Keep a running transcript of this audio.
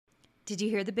Did you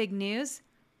hear the big news?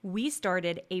 We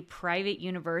started a private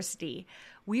university.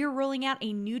 We are rolling out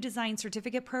a new design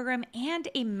certificate program and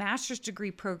a master's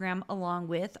degree program along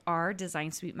with our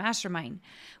Design Suite Mastermind.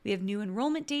 We have new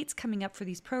enrollment dates coming up for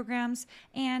these programs.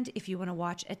 And if you want to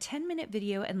watch a 10-minute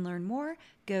video and learn more,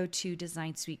 go to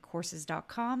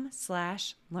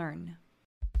designsuitecourses.com/learn.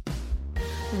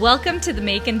 Welcome to the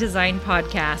Make and Design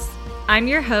Podcast. I'm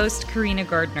your host, Karina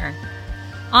Gardner.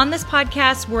 On this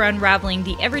podcast, we're unraveling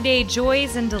the everyday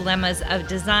joys and dilemmas of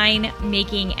design,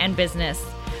 making, and business.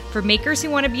 For makers who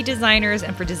want to be designers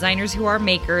and for designers who are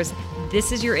makers,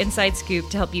 this is your inside scoop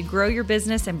to help you grow your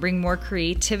business and bring more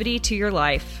creativity to your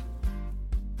life.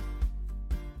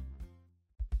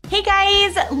 Hey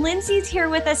guys, Lindsay's here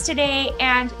with us today,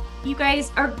 and you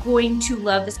guys are going to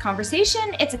love this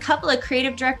conversation. It's a couple of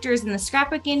creative directors in the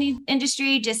scrapbooking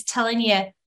industry just telling you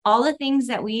all the things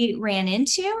that we ran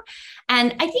into.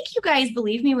 And I think you guys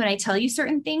believe me when I tell you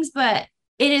certain things, but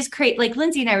it is great. Like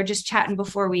Lindsay and I were just chatting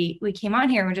before we came on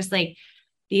here. And we're just like,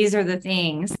 these are the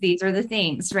things,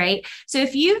 right? So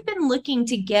if you've been looking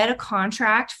to get a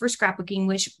contract for scrapbooking,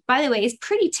 which by the way is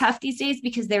pretty tough these days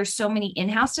because there's so many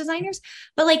in-house designers,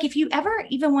 but like if you ever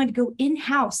even want to go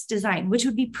in-house design, which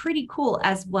would be pretty cool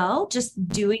as well, just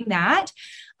doing that.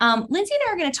 Lindsay and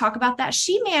I are going to talk about that.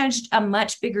 She managed a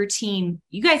much bigger team.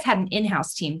 You guys had an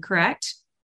in-house team, correct?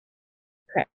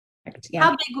 Correct.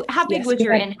 Yeah. How big was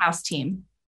your in-house team?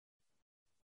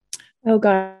 Oh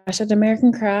gosh, at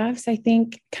American Crafts, I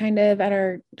think kind of at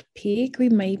our peak, we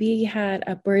maybe had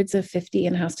upwards of 50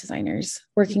 in-house designers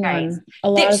working on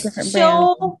a lot of different brands.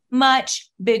 So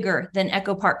much bigger than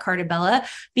Echo Park Carta Bella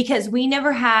because we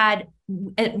never had,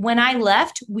 when I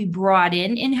left, we brought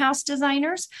in-house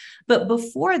designers, but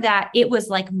before that, it was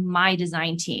like my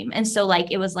design team. And so like,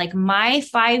 it was like my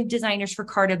 5 designers for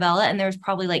Carta Bella, and there was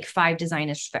probably like 5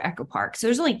 designers for Echo Park. So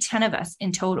there's only 10 of us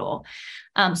in total.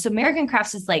 So American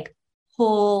Crafts is like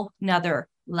whole nother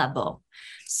level.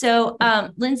 So,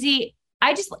 Lindsay,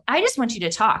 I just want you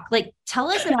to talk, like, tell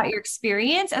us about your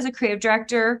experience as a creative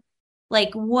director.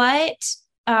 Like what,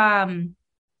 I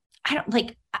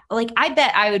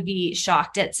bet I would be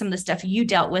shocked at some of the stuff you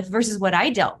dealt with versus what I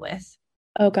dealt with.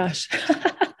 Oh gosh.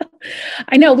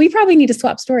 I know we probably need to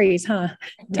swap stories, huh?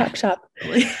 Talk shop.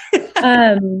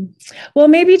 Well,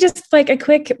 maybe just like a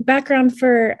quick background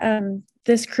for,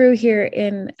 this crew here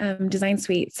in Design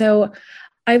Suite. So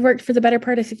I've worked for the better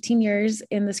part of 15 years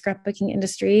in the scrapbooking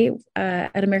industry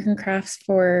at American Crafts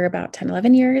for about 10,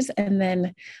 11 years. And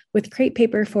then with Crate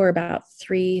Paper for about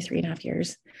 3.5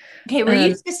 years. Okay. Were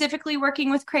you specifically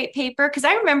working with Crate Paper? Because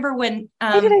I remember when...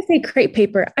 why did I say Crate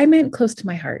Paper? I meant Close to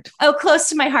My Heart. Oh, Close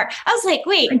to My Heart. I was like,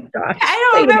 wait, gosh, I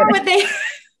don't remember what they...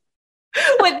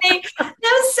 that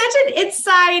was such an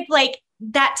inside, like,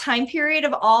 that time period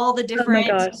of all the different,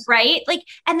 right? Like,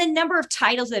 and the number of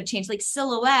titles that have changed, like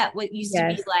Silhouette, what used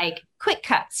to be like Quick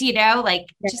Cuts, like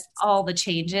just all the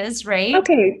changes, right?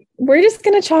 Okay. We're just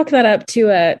going to chalk that up to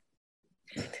a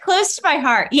Close to My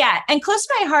Heart. Yeah. And Close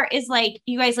to My Heart is like,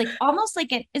 you guys, like almost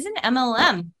like is an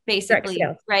MLM basically,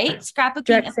 right? Scrapbooking.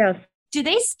 Direct sales. Do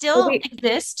they still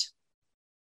exist?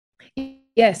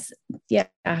 Yes. Yeah.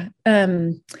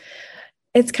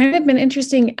 It's kind of been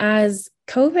interesting as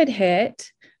COVID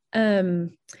hit, the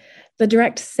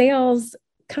direct sales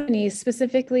companies,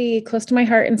 specifically Close to My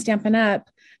Heart and Stampin' Up,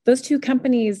 those 2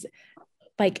 companies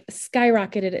like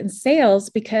skyrocketed in sales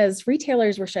because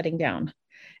retailers were shutting down.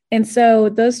 And so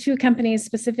those 2 companies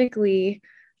specifically,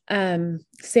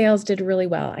 sales did really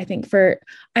well. I think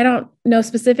I don't know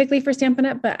specifically for Stampin'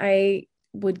 Up, but I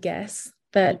would guess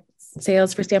that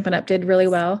sales for Stampin' Up did really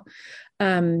well.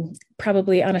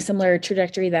 Probably on a similar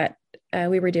trajectory that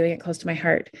we were doing at Close to My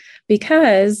Heart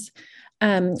because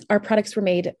our products were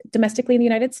made domestically in the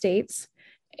United States,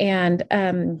 and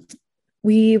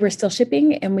we were still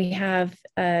shipping, and we have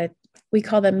we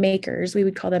call them makers. We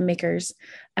would call them makers,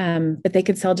 but they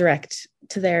could sell direct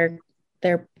to their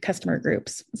customer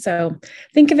groups. So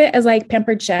think of it as like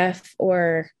Pampered Chef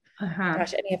or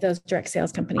any of those direct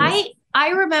sales companies.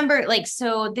 I remember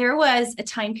so there was a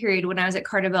time period when I was at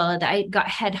Carta Bella that I got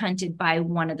headhunted by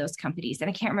one of those companies, and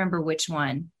I can't remember which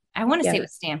one. I want to say it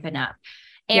was Stampin' Up.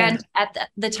 And at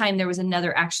the time, there was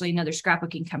another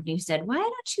scrapbooking company who said, why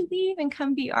don't you leave and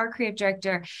come be our creative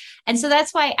director? And so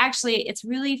that's why actually it's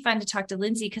really fun to talk to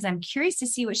Lindsay, because I'm curious to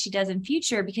see what she does in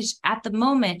future, because at the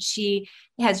moment she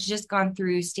has just gone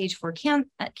through stage 4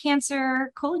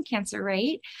 cancer, colon cancer,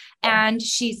 right? And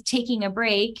she's taking a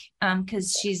break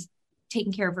because she's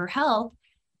taking care of her health.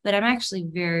 But I'm actually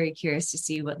very curious to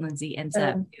see what Lindsay ends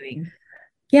up doing.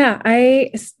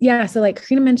 So like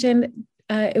Karina mentioned,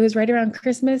 it was right around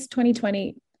Christmas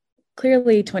 2020.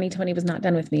 clearly 2020 was not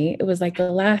done with me. It was like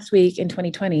the last week in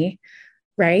 2020,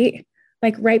 right?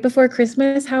 Like right before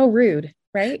Christmas. How rude,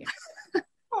 right?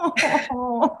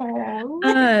 Oh,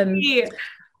 Um,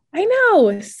 I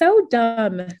know, so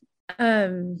dumb.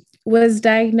 Was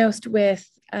diagnosed with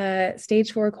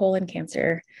stage 4 colon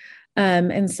cancer.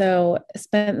 And so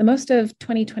spent the most of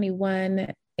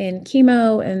 2021 in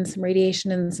chemo and some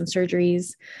radiation and some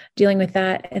surgeries dealing with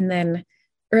that. And then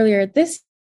earlier this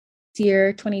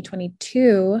year,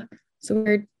 2022, so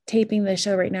we're taping the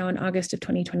show right now in August of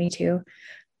 2022.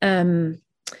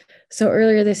 So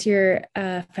earlier this year,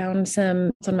 found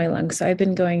some on my lungs. So I've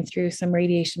been going through some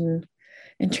radiation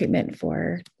and treatment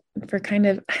for kind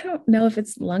of, I don't know if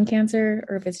it's lung cancer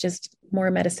or if it's just more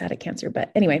metastatic cancer,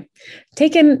 but anyway,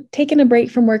 taking a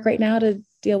break from work right now to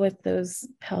deal with those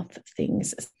health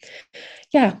things.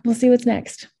 Yeah, we'll see what's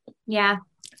next. Yeah.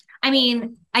 I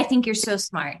mean, I think you're so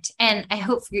smart, and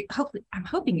I'm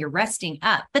hoping you're resting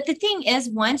up. But the thing is,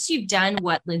 once you've done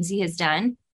what Lindsay has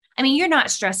done, I mean, you're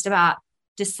not stressed about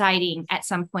deciding at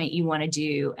some point you want to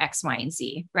do X, Y, and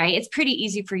Z, right? It's pretty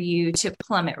easy for you to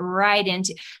plummet right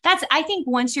into that's, I think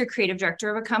once you're creative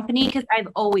director of a company, because I've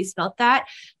always felt that,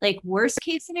 like, worst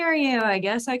case scenario, I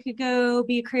guess I could go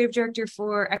be a creative director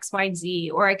for X, Y, and Z,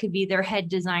 or I could be their head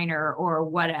designer or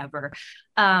whatever.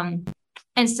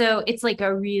 And so it's like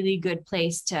a really good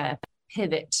place to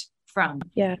pivot from.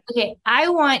 Yeah. Okay. I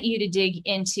want you to dig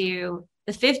into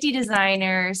the 50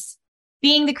 designers,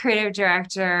 being the creative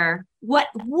director. What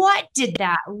did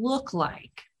that look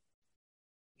like?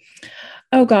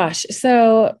 Oh gosh.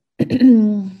 So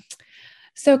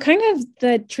so kind of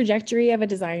the trajectory of a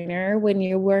designer when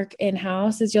you work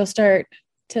in-house is you'll start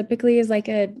typically as like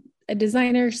a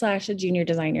designer / a junior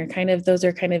designer. Kind of those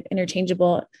are kind of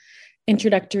interchangeable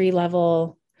introductory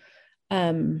level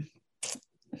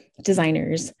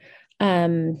designers.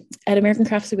 At American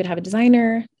Crafts, we would have a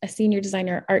designer, a senior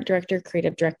designer, art director,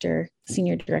 creative director,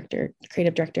 senior director,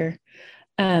 creative director.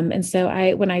 And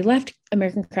so when I left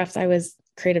American Crafts, I was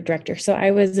creative director. So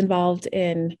I was involved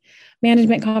in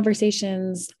management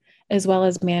conversations, as well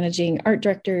as managing art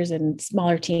directors and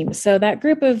smaller teams. So that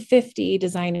group of 50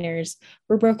 designers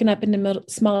were broken up into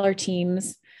smaller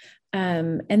teams.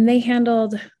 And they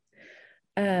handled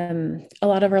a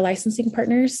lot of our licensing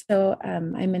partners. So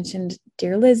I mentioned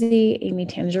Dear Lizzy, Amy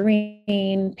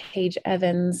Tangerine, Paige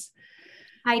Evans.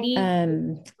 Heidi.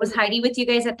 Was Heidi with you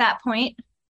guys at that point?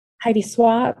 Heidi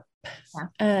Swap.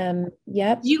 Yeah.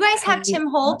 Yep. Do you guys have Tim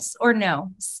Holtz or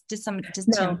no? Does No.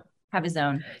 Tim have his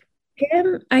own?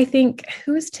 Tim, I think,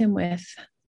 who is Tim with?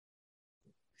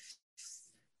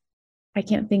 I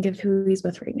can't think of who he's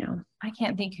with right now. I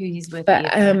can't think who he's with.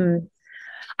 But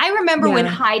I remember when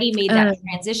Heidi made that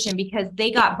transition, because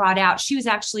they got brought out. She was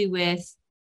actually with,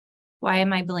 why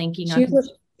am I blanking on? She was with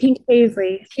Pink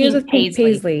Paisley. She was with Pink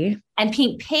Paisley. And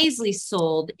Pink Paisley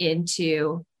sold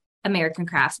into American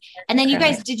Crafts. And then you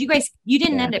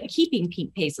didn't end up keeping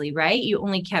Pink Paisley, right? You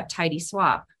only kept Heidi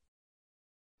Swap.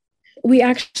 We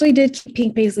actually did keep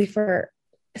Pink Paisley for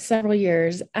several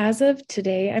years. As of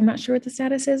today, I'm not sure what the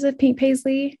status is of Pink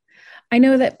Paisley. I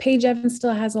know that Paige Evans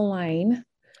still has a line.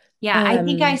 Yeah, I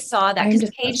think I saw that,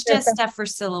 because Paige does stuff for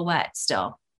Silhouette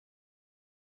still.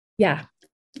 Yeah.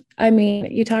 I mean,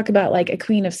 you talk about like a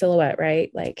queen of Silhouette, right?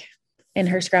 Like in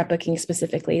her scrapbooking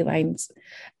specifically, lines.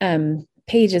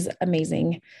 Paige is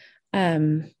amazing.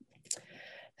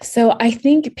 So I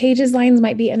think Paige's lines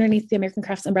might be underneath the American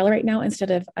Crafts umbrella right now,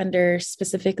 instead of under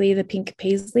specifically the Pink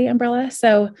Paisley umbrella.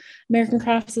 So American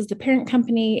Crafts is the parent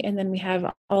company, and then we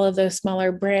have all of those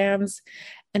smaller brands.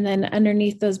 And then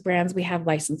underneath those brands, we have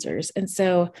licensors. And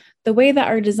so the way that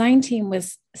our design team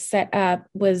was set up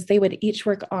was they would each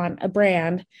work on a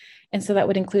brand. And so that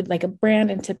would include like a brand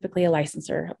and typically a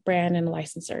licensor, brand and a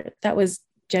licensor. That was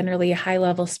generally high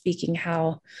level speaking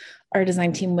how our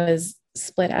design team was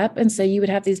split up. And so you would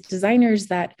have these designers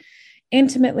that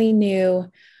intimately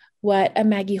knew what a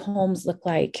Maggie Holmes looked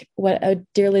like, what a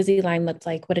Dear Lizzy line looked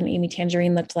like, what an Amy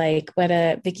Tangerine looked like, what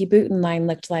a Vicky Boutin line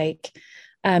looked like.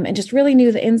 And just really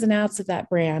knew the ins and outs of that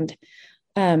brand.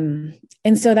 And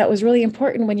so that was really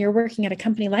important when you're working at a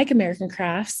company like American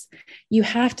Crafts. You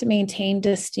have to maintain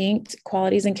distinct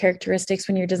qualities and characteristics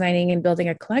when you're designing and building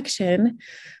a collection,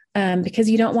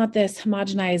 because you don't want this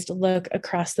homogenized look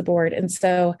across the board. And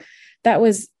so that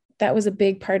was a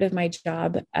big part of my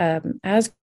job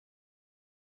as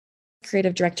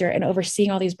creative director, and overseeing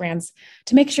all these brands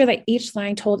to make sure that each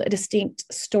line told a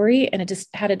distinct story and it just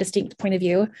had a distinct point of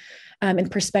view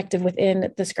and perspective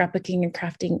within the scrapbooking and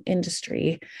crafting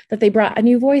industry, that they brought a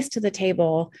new voice to the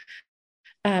table,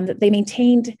 that they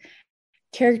maintained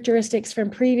characteristics from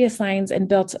previous lines and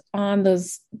built on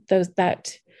those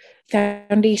that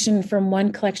foundation from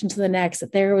one collection to the next,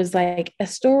 that there was like a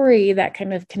story that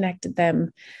kind of connected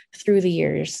them through the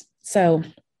years. So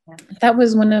that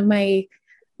was one of my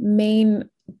main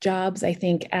jobs, I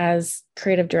think, as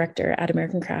creative director at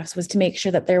American Crafts, was to make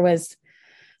sure that there was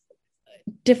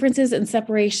differences and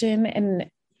separation and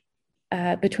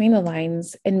between the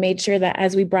lines, and made sure that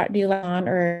as we brought new on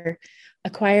or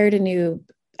acquired a new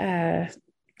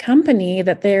company,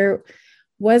 that there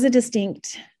was a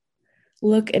distinct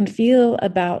look and feel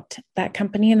about that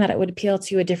company, and that it would appeal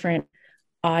to a different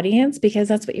audience, because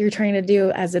that's what you're trying to do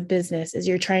as a business, is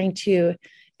you're trying to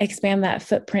expand that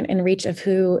footprint and reach of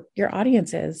who your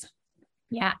audience is.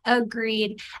 Yeah,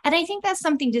 agreed. And I think that's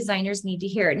something designers need to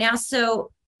hear. Now,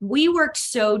 so we worked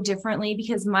so differently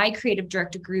because my creative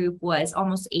director group was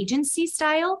almost agency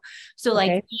style. So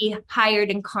like we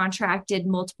hired and contracted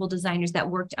multiple designers that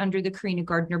worked under the Karina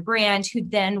Gardner brand, who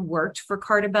then worked for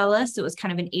Carta Bella. So it was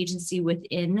kind of an agency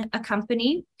within a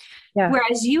company. Yeah.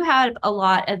 Whereas you have a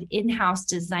lot of in-house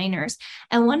designers.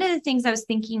 And one of the things I was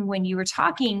thinking when you were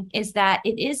talking is that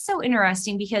it is so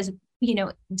interesting because, you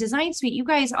know, Design Suite, you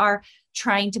guys are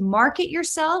trying to market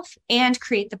yourself and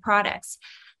create the products.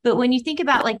 But when you think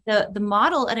about like the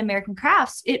model at American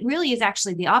Crafts, it really is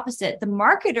actually the opposite. The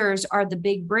marketers are the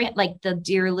big brand, like the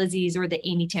Dear Lizzie's or the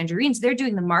Amy Tangerines. They're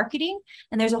doing the marketing,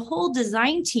 and there's a whole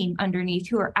design team underneath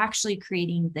who are actually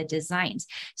creating the designs.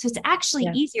 So it's actually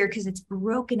easier because it's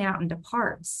broken out into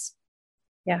parts.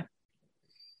 Yeah.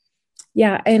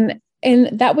 Yeah. And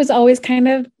that was always kind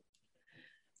of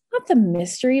not the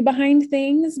mystery behind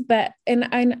things, but,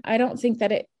 and I don't think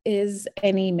that it is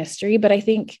any mystery, but I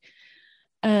think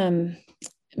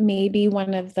maybe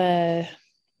one of the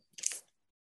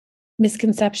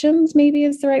misconceptions, maybe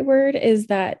is the right word, is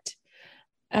that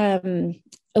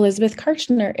Elizabeth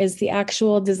Karchner is the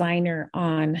actual designer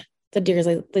on the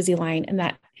Dear Lizzie line, and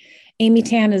that Amy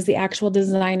Tan is the actual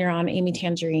designer on Amy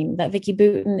Tangerine, that Vicki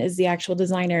Boutin is the actual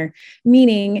designer,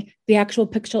 meaning the actual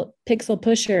pixel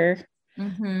pusher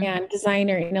and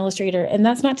designer and illustrator. And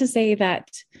that's not to say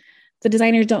that the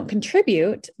designers don't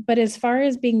contribute, but as far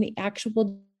as being the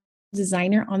actual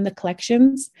designer on the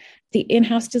collections, the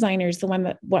in-house designers, the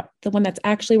one that's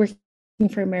actually working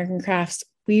for American Crafts,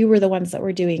 we were the ones that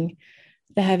were doing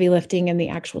the heavy lifting and the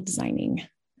actual designing.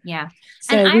 Yeah.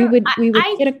 So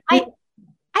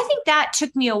I think that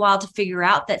took me a while to figure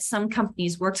out that some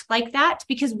companies worked like that,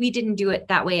 because we didn't do it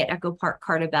that way at Echo Park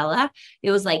Carta Bella.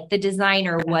 It was like the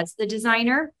designer was the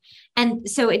designer. And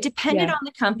so it depended on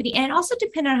the company, and it also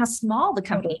depended on how small the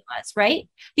company was, right?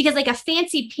 Because like a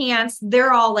Fancy Pants,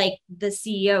 they're all like, the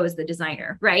CEO is the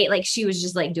designer, right? Like she was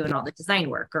just like doing all the design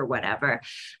work or whatever.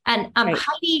 And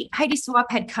Heidi Swap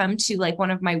had come to like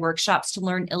one of my workshops to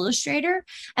learn Illustrator.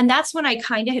 And that's when I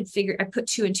kind of had I put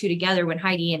two and two together when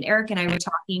Heidi and Eric and I were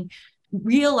talking,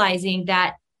 realizing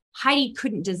that Heidi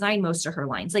couldn't design most of her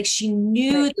lines. Like she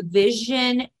knew the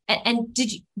vision. And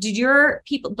did your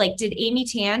people, like, did Amy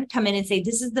Tan come in and say,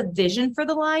 this is the vision for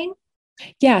the line?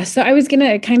 Yeah. So I was going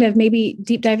to kind of maybe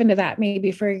deep dive into that,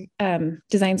 maybe for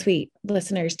Design Suite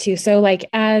listeners too. So like,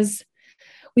 as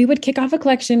we would kick off a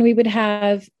collection, we would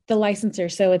have the licensor.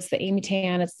 So it's the Amy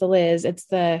Tan, it's the Liz, it's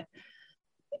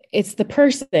the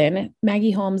person,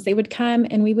 Maggie Holmes. They would come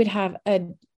and we would have a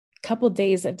couple of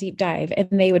days of deep dive, and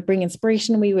they would bring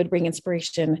inspiration. We would bring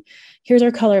inspiration. Here's our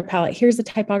color palette. Here's the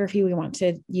typography we want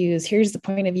to use. Here's the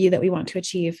point of view that we want to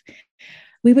achieve.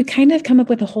 We would kind of come up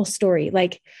with a whole story.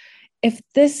 Like if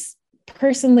this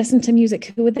person listened to music,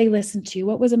 who would they listen to?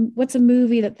 What's a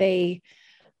movie that they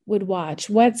would watch?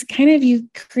 What's kind of, you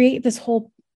create this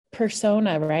whole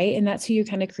persona, right? And that's who you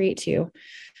kind of create to.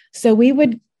 So we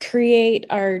would create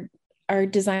our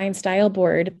design style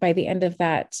board by the end of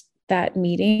that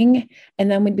meeting, and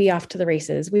then we'd be off to the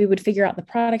races. We would figure out the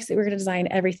products that we were going to design,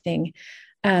 everything.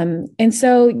 And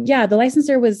so, the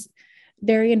licensor was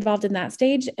very involved in that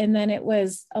stage. And then it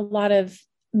was a lot of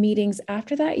meetings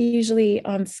after that, usually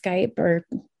on Skype or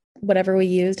whatever we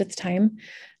used at the time.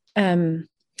 And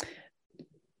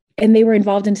they were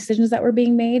involved in decisions that were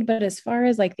being made. But as far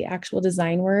as like the actual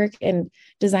design work and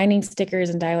designing stickers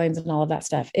and die lines and all of that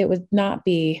stuff, it would not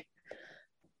be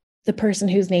the person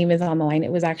whose name is on the line.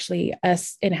 It was actually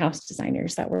us in-house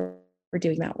designers that were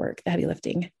doing that work, the heavy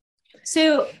lifting.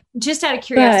 So just out of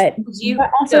curiosity, but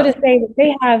also to say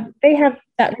that they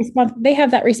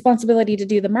have that responsibility to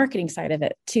do the marketing side of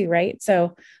it too, right?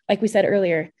 So like we said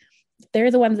earlier, they're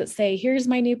the ones that say, here's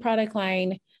my new product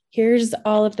line, here's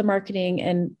all of the marketing,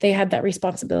 and they had that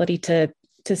responsibility to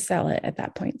sell it at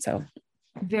that point. So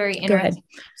very interesting.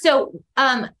 So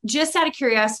just out of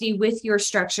curiosity with your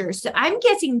structure, so I'm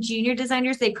guessing junior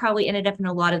designers, they probably ended up in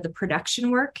a lot of the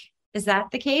production work Is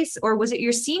that the case? Or was it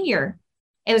your senior?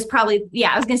 It was probably,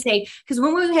 yeah, I was going to say, because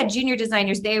when we had junior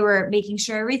designers, they were making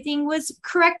sure everything was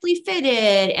correctly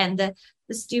fitted and the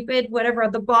stupid, whatever,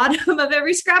 at the bottom of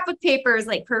every scrapbook paper is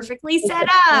like perfectly set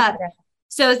up.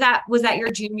 So was that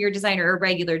your junior designer or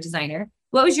regular designer?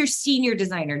 What was your senior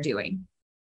designer doing?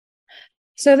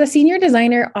 So the senior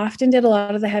designer often did a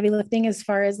lot of the heavy lifting as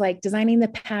far as like designing the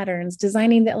patterns,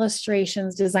 designing the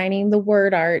illustrations, designing the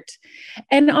word art.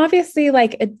 And obviously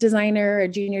like a designer, a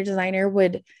junior designer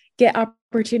would get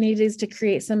opportunities to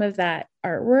create some of that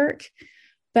artwork.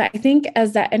 But I think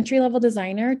as that entry-level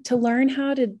designer, to learn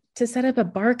how to set up a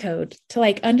barcode, to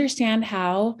like understand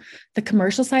how the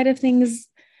commercial side of things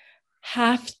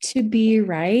have to be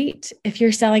right. If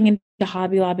you're selling into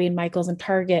Hobby Lobby and Michael's and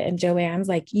Target and Joann's,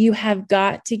 like you have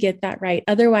got to get that right.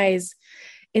 Otherwise,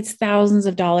 it's thousands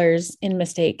of dollars in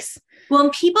mistakes. Well,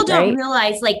 and people don't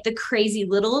realize like the crazy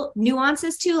little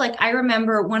nuances too. Like I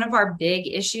remember one of our big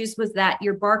issues was that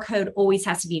your barcode always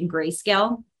has to be in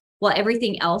grayscale while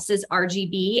everything else is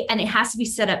RGB, and it has to be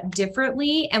set up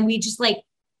differently. And we just like,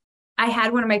 I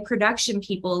had one of my production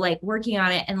people like working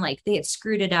on it and like they had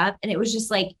screwed it up, and it was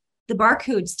just like the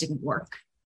barcodes didn't work.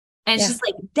 And it's just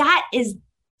like, that is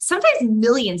sometimes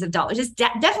millions of dollars, just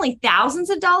definitely thousands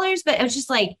of dollars. But it was just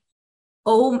like,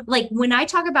 oh, like when I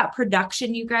talk about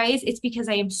production, you guys, it's because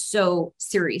I am so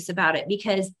serious about it,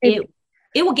 because it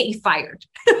will get you fired.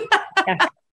 Yeah.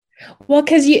 Well,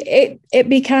 because it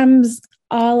becomes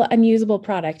all unusable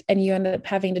product and you end up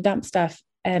having to dump stuff.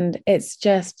 And it's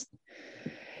just,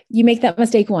 you make that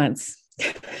mistake once.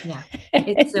 Yeah,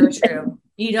 it's so true.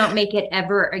 You don't make it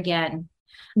ever again.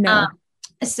 No.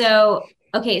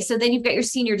 Okay. So then you've got your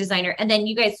senior designer, and then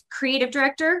you guys, creative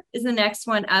director is the next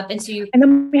one up. And so and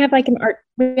then we have like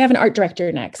we have an art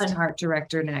director next. An art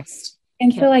director next.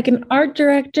 And so like an art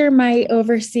director might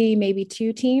oversee maybe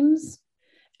 2 teams.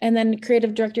 And then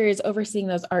creative director is overseeing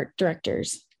those art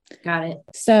directors. Got it.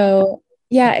 So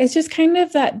yeah, it's just kind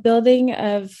of that building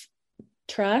of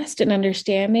trust and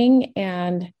understanding.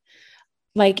 And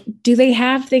like, do they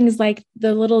have things like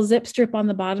the little zip strip on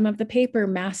the bottom of the paper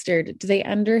mastered? Do they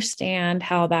understand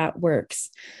how that works?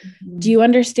 Mm-hmm. Do you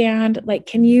understand, like,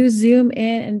 can you zoom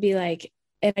in and be like,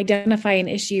 and identify an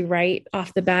issue right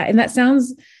off the bat? And that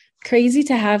sounds crazy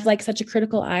to have like such a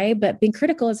critical eye, but being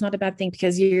critical is not a bad thing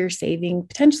because you're saving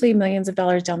potentially millions of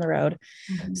dollars down the road.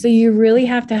 Mm-hmm. So you really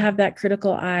have to have that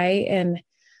critical eye and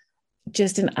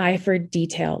just an eye for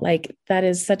detail. Like that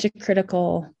is such a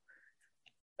critical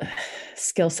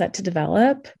skill set to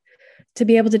develop, to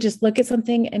be able to just look at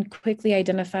something and quickly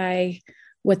identify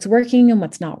what's working and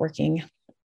what's not working.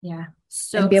 Yeah.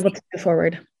 And be able to move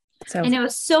forward. So I know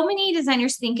so many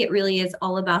designers think it really is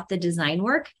all about the design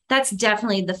work. That's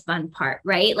definitely the fun part,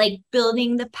 right? Like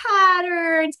building the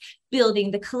patterns, building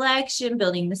the collection,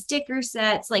 building the sticker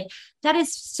sets. Like that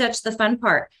is such the fun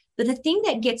part. But the thing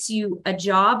that gets you a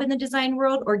job in the design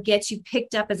world or gets you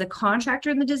picked up as a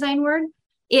contractor in the design world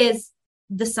is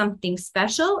the something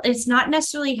special. It's not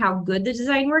necessarily how good the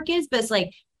design work is, but it's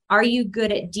like, are you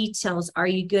good at details? Are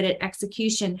you good at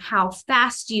execution? How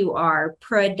fast you are,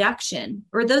 production?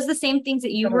 Are those the same things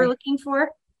that you were looking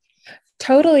for?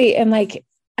 Totally. And like,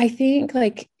 I think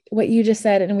like what you just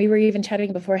said, and we were even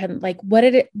chatting beforehand, like what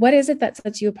is it that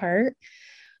sets you apart?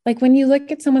 Like when you look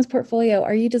at someone's portfolio,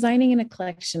 are you designing in a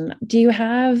collection? Do you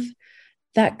have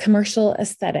that commercial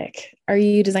aesthetic? Are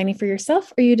you designing for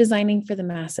yourself? Or are you designing for the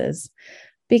masses?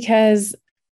 Because,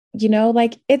 you know,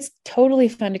 like it's totally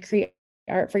fun to create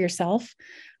art for yourself,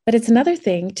 but it's another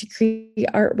thing to create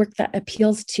artwork that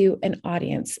appeals to an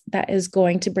audience that is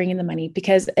going to bring in the money.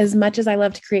 Because as much as I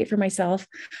love to create for myself,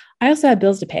 I also have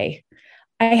bills to pay.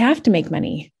 I have to make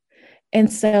money.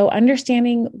 And so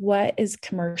understanding what is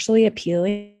commercially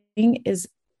appealing is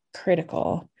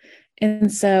critical.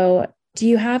 And so do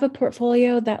you have a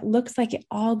portfolio that looks like it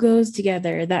all goes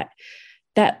together, that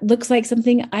looks like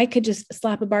something I could just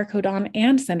slap a barcode on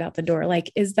and send out the door?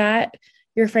 Like, is that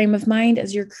your frame of mind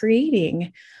as you're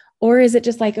creating? Or is it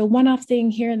just like a one-off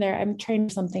thing here and there? I'm trying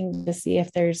something to see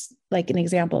if there's like an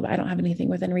example, but I don't have anything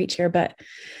within reach here. But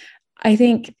I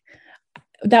think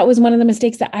that was one of the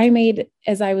mistakes that I made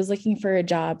as I was looking for a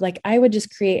job. Like I would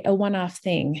just create a one-off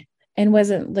thing and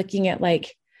wasn't looking at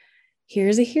like,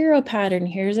 here's a hero pattern,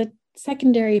 here's a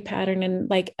secondary pattern and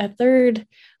like a third,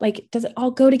 like, does it all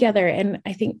go together? And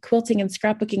I think quilting and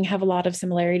scrapbooking have a lot of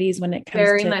similarities when it comes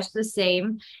very to much the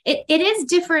same. It is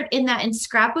different in that in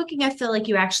scrapbooking, I feel like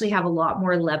you actually have a lot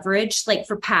more leverage, like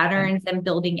for patterns and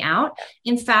building out.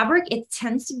 In fabric, it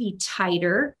tends to be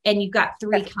tighter, and you've got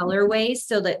 3 colorways,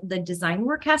 so that the design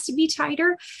work has to be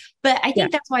tighter. But I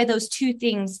think that's why those two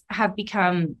things have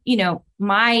become,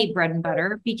 my bread and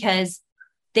butter, because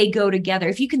they go together.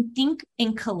 If you can think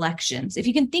in collections, if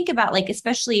you can think about like,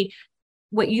 especially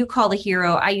what you call the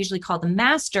hero, I usually call the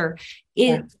master,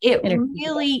 it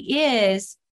really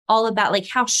is all about like,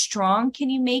 how strong can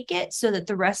you make it so that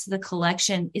the rest of the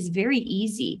collection is very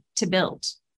easy to build.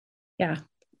 Yeah,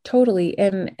 totally.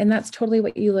 And that's totally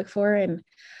what you look for. And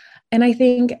I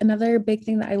think another big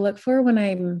thing that I look for when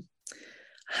I'm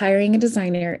hiring a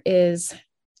designer is,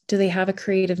 do they have a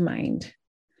creative mind?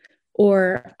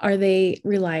 Or are they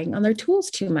relying on their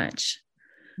tools too much?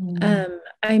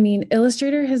 I mean,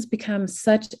 Illustrator has become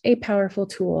such a powerful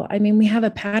tool. I mean, we have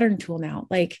a pattern tool now,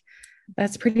 like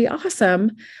that's pretty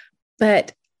awesome.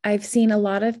 But I've seen a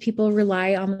lot of people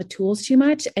rely on the tools too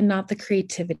much and not the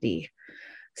creativity.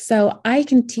 So I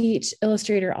can teach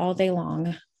Illustrator all day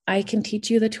long. I can teach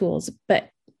you the tools, but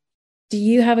do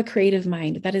you have a creative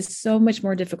mind? That is so much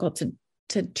more difficult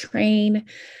to train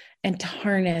and to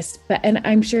harness. And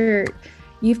I'm sure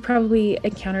you've probably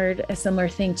encountered a similar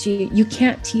thing too. You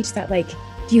can't teach that. Like,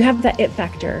 do you have that it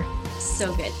factor?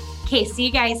 So good. Okay. See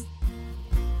you guys.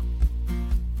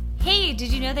 Hey,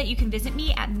 did you know that you can visit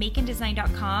me at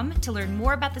makeanddesign.com to learn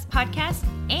more about this podcast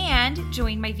and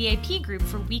join my VIP group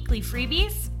for weekly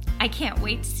freebies? I can't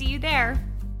wait to see you there.